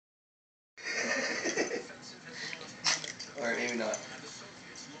Or maybe not.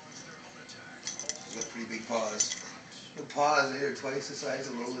 He's got pretty big paws. The paws, they're twice the size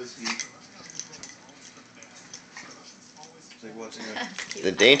of Lola's feet. It's like watching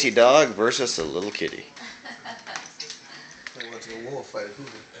the dainty dog versus the little kitty. It's like watching a wolf fight a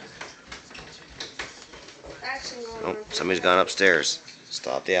cougar. Oh, somebody's gone upstairs.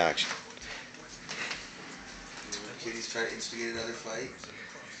 Stop the action. Kitty's trying to instigate another fight.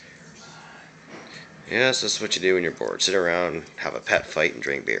 Yes, this is what you do when you're bored. Sit around, have a pet fight, and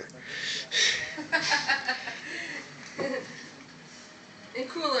drink beer. And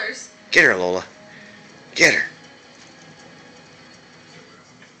coolers. Get her, Lola. Get her.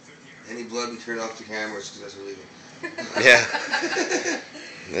 Any blood, we turn off the cameras because that's illegal. Yeah.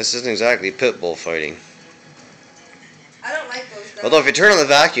 This isn't exactly pit bull fighting. I don't like those dogs. Although if you turn on the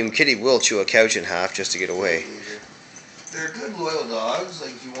vacuum, Kitty will chew a couch in half just to get away. They're good loyal dogs.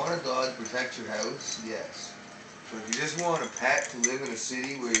 Like if you want a dog to protect your house, yes. But if you just want a pet to live in a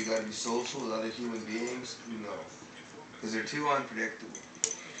city where you got to be social with other human beings, no. Because they're too unpredictable.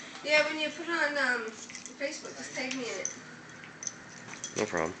 Yeah, when you put it on Facebook, just tag me in it. No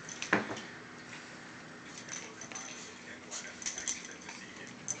problem.